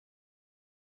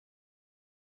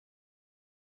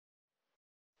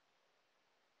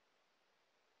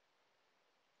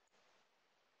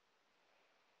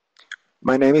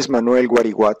My name is Manuel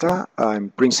Guariguata. I'm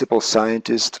Principal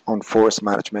Scientist on Forest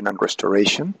Management and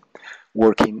Restoration,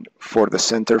 working for the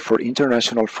Center for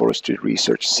International Forestry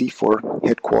Research, CIFOR,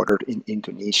 headquartered in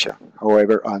Indonesia.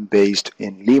 However, I'm based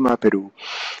in Lima, Peru,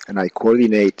 and I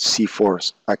coordinate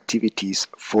CIFOR's activities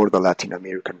for the Latin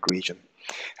American region.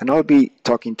 And I'll be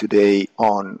talking today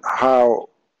on how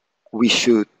we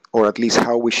should, or at least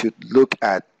how we should look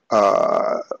at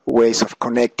ways of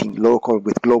connecting local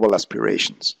with global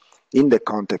aspirations in the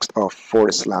context of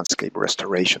forest landscape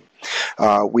restoration.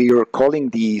 We are calling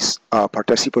these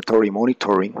participatory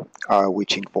monitoring,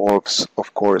 which involves,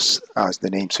 of course, as the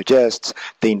name suggests,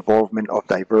 the involvement of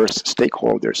diverse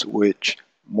stakeholders, which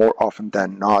more often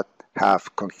than not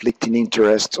have conflicting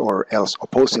interests or else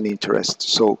opposing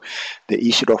interests. So the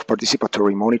issue of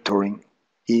participatory monitoring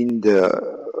in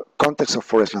the context of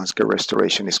forest landscape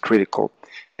restoration is critical,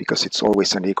 because it's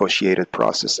always a negotiated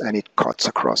process and it cuts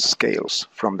across scales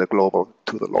from the global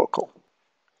to the local.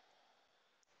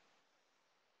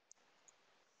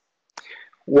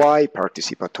 Why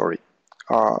participatory?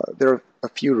 There are a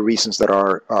few reasons that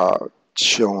are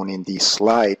shown in this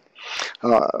slide.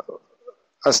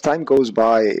 As time goes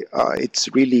by, it's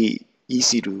really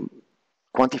easy to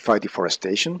quantify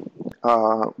deforestation.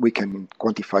 We can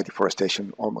quantify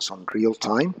deforestation almost on real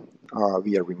time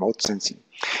via remote sensing,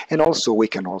 and also we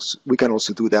can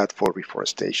also do that for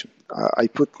reforestation. I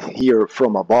put here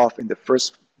from above in the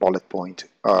first bullet point,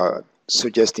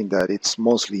 suggesting that it's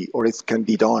mostly, or it can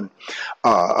be done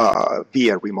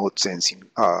via remote sensing,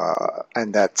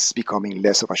 and that's becoming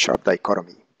less of a sharp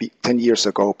dichotomy. 10 years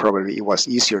ago, probably it was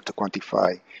easier to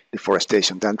quantify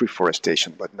deforestation than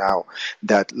reforestation, but now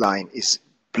that line is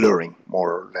blurring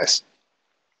more or less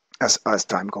as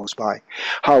time goes by.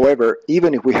 However,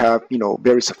 even if we have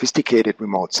very sophisticated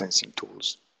remote sensing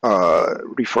tools,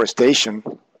 reforestation,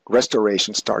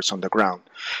 restoration starts on the ground,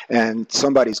 and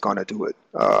somebody's going to do it.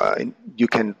 You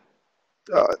can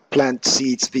plant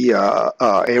seeds via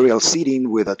aerial seeding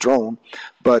with a drone,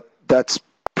 but that's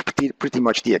pretty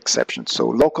much the exception. So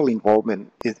local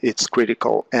involvement it's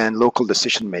critical, and local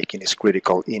decision making is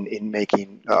critical in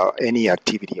making any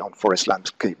activity on forest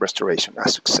landscape restoration a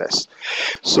success.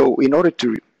 So in order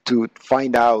to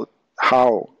find out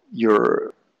how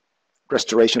your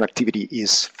restoration activity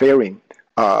is faring,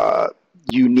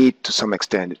 you need to some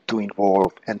extent to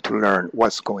involve and to learn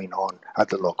what's going on at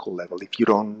the local level. If you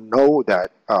don't know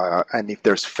that, and if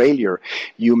there's failure,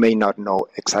 you may not know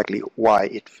exactly why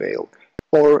it failed.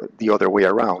 Or the other way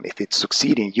around, if it's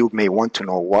succeeding, you may want to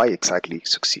know why exactly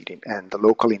it's succeeding, and the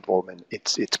local involvement,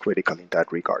 it's critical in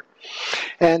that regard.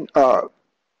 And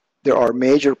there are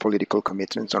major political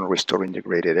commitments on restoring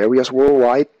degraded areas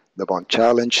worldwide. The Bond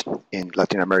Challenge. In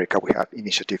Latin America, we have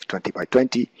Initiative 20 by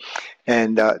 20,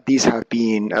 and these have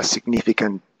been a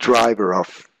significant driver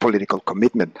of political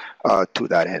commitment to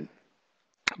that end.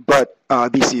 But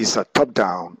this is a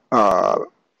top-down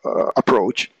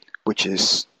approach, which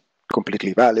is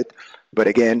completely valid, but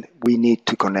again, we need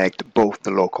to connect both the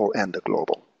local and the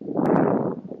global.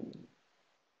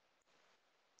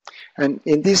 And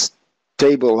in this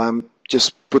table, I'm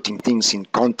just putting things in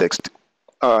context.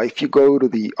 If you go to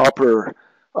the upper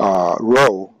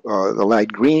row, the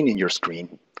light green in your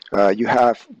screen, you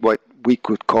have what we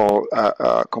could call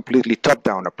a completely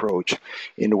top-down approach,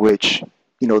 in which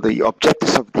the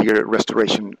objectives of the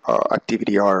restoration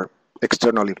activity are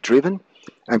externally driven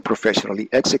and professionally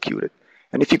executed.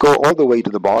 And if you go all the way to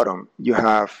the bottom, you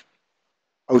have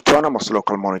autonomous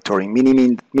local monitoring,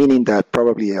 meaning that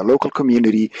probably a local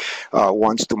community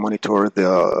wants to monitor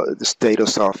the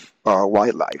status of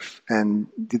wildlife. And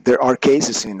there are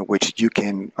cases in which you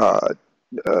can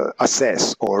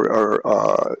assess or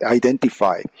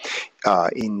identify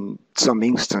in some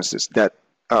instances that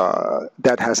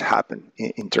that has happened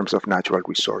in terms of natural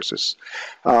resources.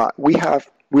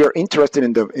 We are interested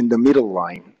in the middle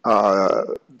line,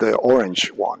 the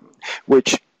orange one,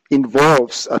 which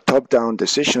involves a top-down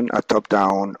decision, a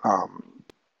top-down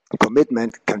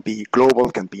commitment, can be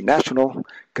global, can be national,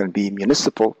 can be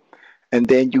municipal, and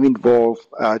then you involve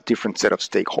a different set of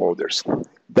stakeholders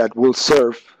that will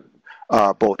serve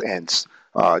both ends.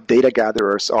 Data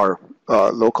gatherers are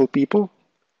local people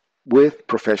with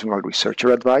professional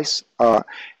researcher advice,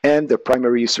 and the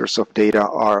primary users of data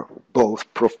are both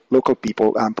local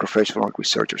people and professional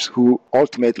researchers who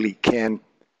ultimately can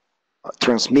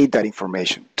transmit that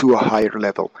information to a higher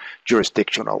level,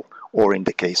 jurisdictional, or in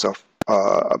the case of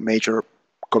major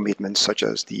commitments such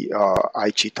as the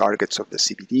IG targets of the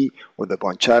CBD or the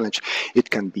Bond Challenge, it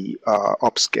can be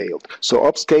upscaled. So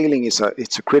upscaling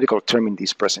it's a critical term in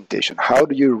this presentation. How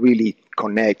do you really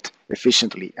connect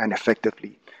efficiently and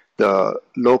effectively the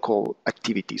local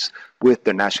activities with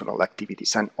the national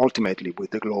activities and ultimately with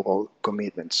the global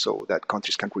commitments so that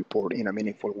countries can report in a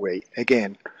meaningful way,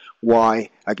 again, why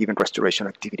a given restoration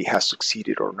activity has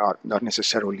succeeded or not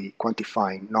necessarily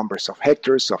quantifying numbers of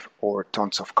hectares or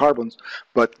tons of carbon,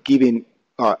 but giving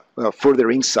further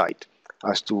insight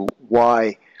as to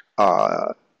why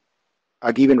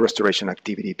a given restoration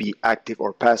activity, be active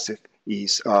or passive,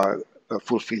 is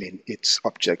fulfilling its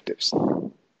objectives.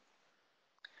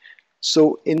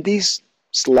 So in this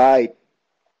slide,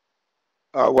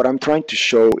 what I'm trying to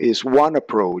show is one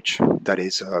approach that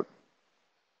is a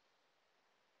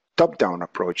top-down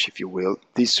approach, if you will.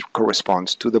 This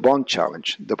corresponds to the Bond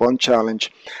Challenge. The Bond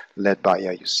Challenge, led by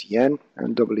IUCN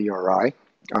and WRI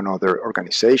and other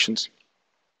organizations,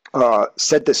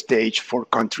 set the stage for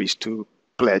countries to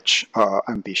pledge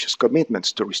ambitious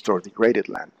commitments to restore degraded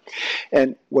land.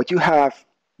 And what you have,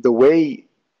 the way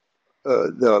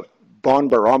the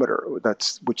Bond Barometer,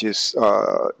 which is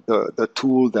the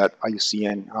tool that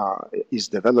IUCN is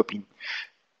developing,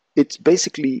 it's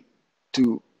basically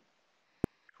to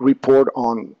report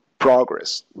on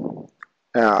progress.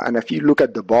 And if you look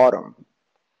at the bottom,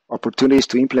 opportunities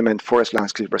to implement forest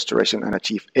landscape restoration and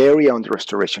achieve area under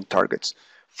restoration targets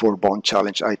for Bond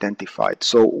Challenge identified.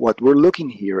 So what we're looking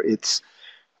here, it's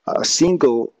a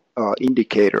single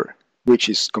indicator, which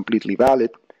is completely valid,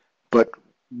 but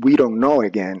we don't know,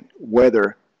 again,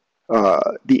 whether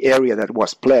the area that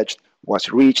was pledged was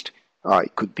reached.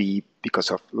 It could be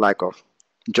because of lack of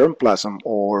germplasm,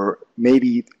 or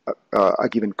maybe a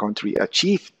given country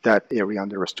achieved that area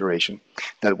under restoration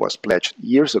that was pledged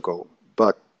years ago,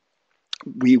 but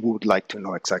we would like to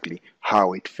know exactly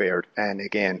how it fared. And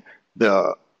again,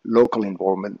 the local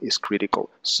involvement is critical.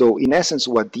 So in essence,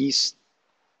 what this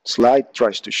slide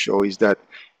tries to show is that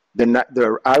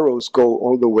the arrows go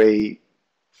all the way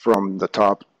from the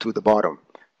top to the bottom,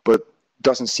 but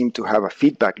doesn't seem to have a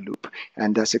feedback loop.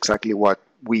 And that's exactly what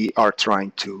we are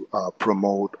trying to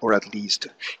promote, or at least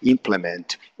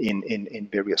implement in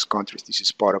various countries. This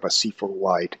is part of a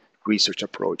CIFOR-wide research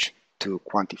approach to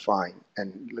quantifying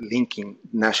and linking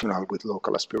national with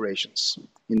local aspirations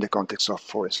in the context of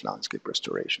forest landscape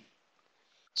restoration.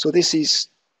 So this is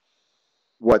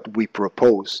what we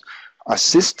propose, a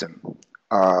system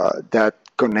that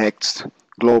connects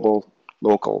global,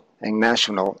 local, and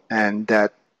national, and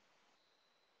that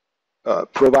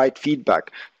provide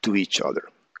feedback to each other.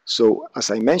 So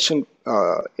as I mentioned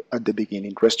at the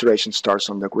beginning, restoration starts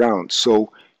on the ground.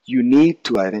 So you need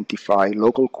to identify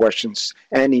local questions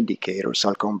and indicators.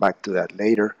 I'll come back to that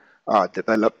later.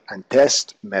 Develop and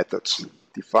test methods.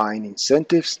 Define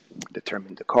incentives.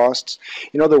 Determine the costs.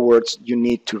 In other words, you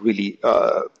need to really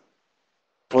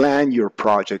plan your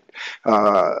project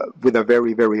with a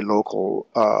very, very local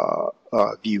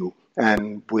view,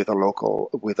 and with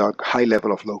a high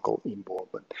level of local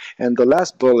involvement. And the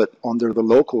last bullet under the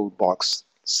local box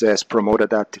says promote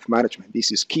adaptive management.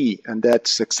 This is key, and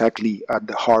that's exactly at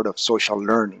the heart of social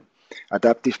learning.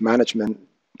 Adaptive management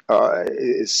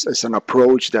is an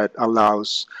approach that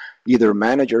allows either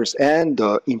managers and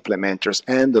the implementers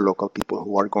and the local people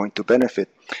who are going to benefit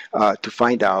to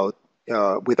find out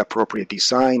with appropriate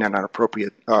design and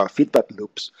appropriate feedback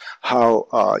loops how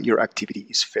your activity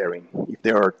is faring. If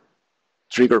there are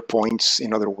trigger points,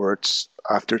 in other words,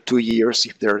 after 2 years,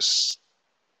 if there's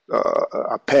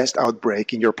a pest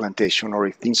outbreak in your plantation, or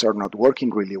if things are not working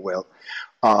really well,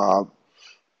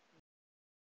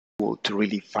 to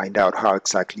really find out how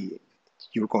exactly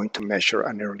you're going to measure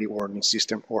an early warning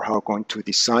system, or how going to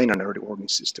design an early warning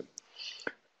system.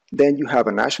 Then you have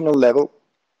a national level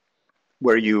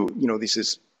where this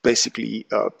is basically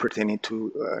pertaining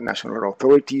to national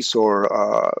authorities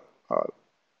or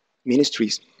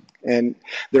ministries, and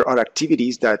there are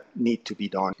activities that need to be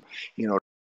done in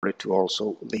order to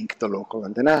also link the local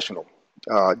and the national.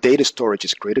 Data storage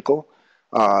is critical.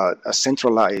 A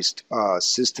centralized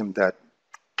system that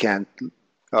can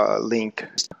link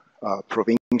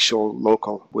provincial,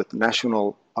 local with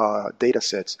national data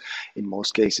sets in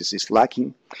most cases is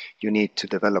lacking. You need to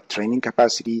develop training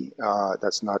capacity.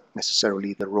 That's not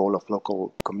necessarily the role of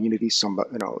local communities.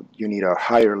 You need a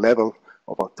higher level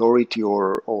of authority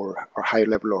or a higher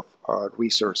level of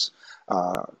resource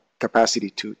capacity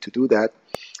to do that.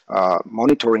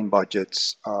 Monitoring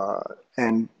budgets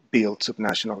and build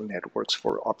subnational networks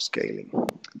for upscaling.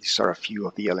 These are a few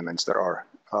of the elements that are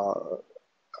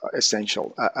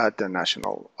essential at the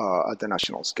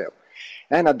national scale.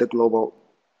 And at the global,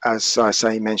 as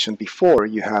I mentioned before,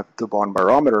 you have the Bond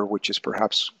Barometer, which is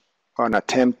perhaps an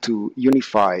attempt to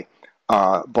unify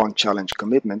Bond Challenge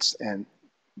commitments, and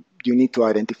you need to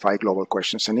identify global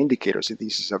questions and indicators.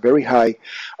 This is a very high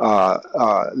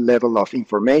level of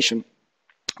information,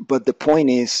 but the point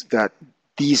is that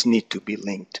these need to be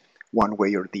linked one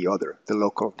way or the other, the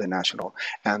local, the national,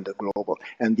 and the global.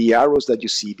 And the arrows that you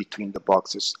see between the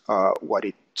boxes, what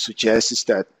it suggests is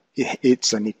that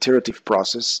it's an iterative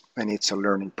process and it's a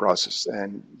learning process,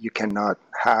 and you cannot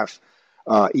have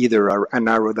either an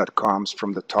arrow that comes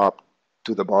from the top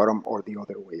to the bottom or the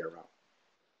other way around.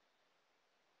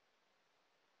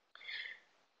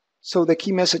 So the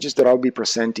key messages that I'll be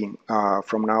presenting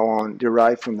from now on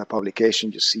derive from the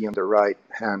publication you see on the right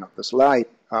hand of the slide,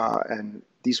 and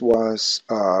this was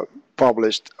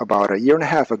published about a year and a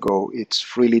half ago. It's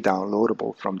freely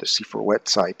downloadable from the CIFOR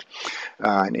website,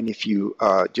 and if you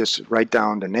just write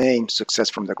down the name,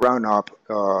 Success from the Ground Up,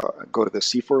 go to the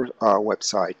CIFOR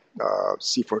website,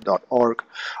 cifor.org,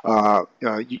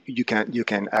 you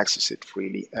can access it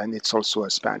freely, and it's also a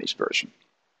Spanish version.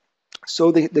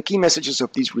 So the key messages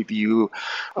of this review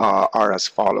are as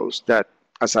follows: that,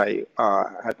 as I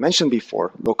had mentioned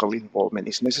before, local involvement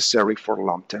is necessary for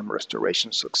long-term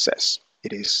restoration success.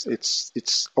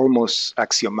 It's almost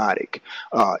axiomatic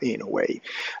in a way.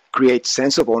 Creates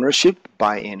sense of ownership,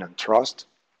 buy-in, and trust.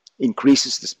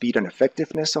 Increases the speed and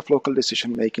effectiveness of local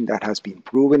decision-making that has been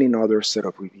proven in other set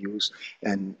of reviews,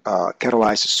 and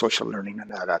catalyzes social learning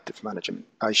and adaptive management.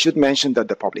 I should mention that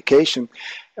the publication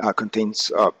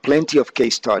contains plenty of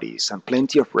case studies and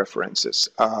plenty of references.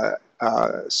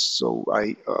 So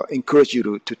I encourage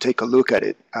you to take a look at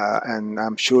it, and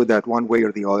I'm sure that one way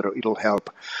or the other it'll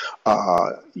help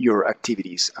your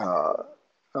activities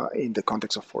in the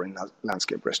context of foreign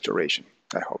landscape restoration.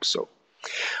 I hope so.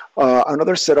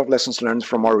 Another set of lessons learned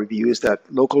from our review is that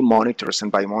local monitors,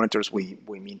 and by monitors we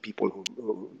mean people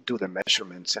who do the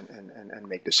measurements and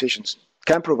make decisions,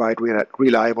 can provide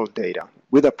reliable data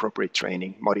with appropriate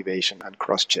training, motivation, and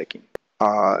cross-checking.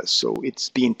 So it's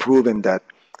been proven that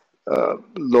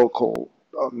local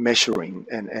measuring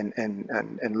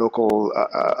and local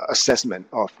assessment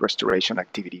of restoration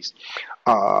activities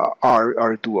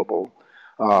are doable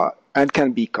and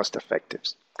can be cost-effective.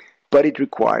 But it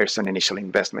requires an initial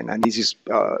investment, and this is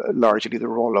largely the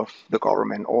role of the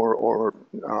government or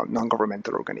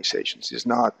non-governmental organizations. It's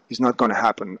not going to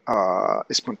happen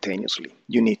spontaneously.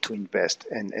 You need to invest,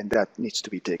 and that needs to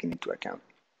be taken into account.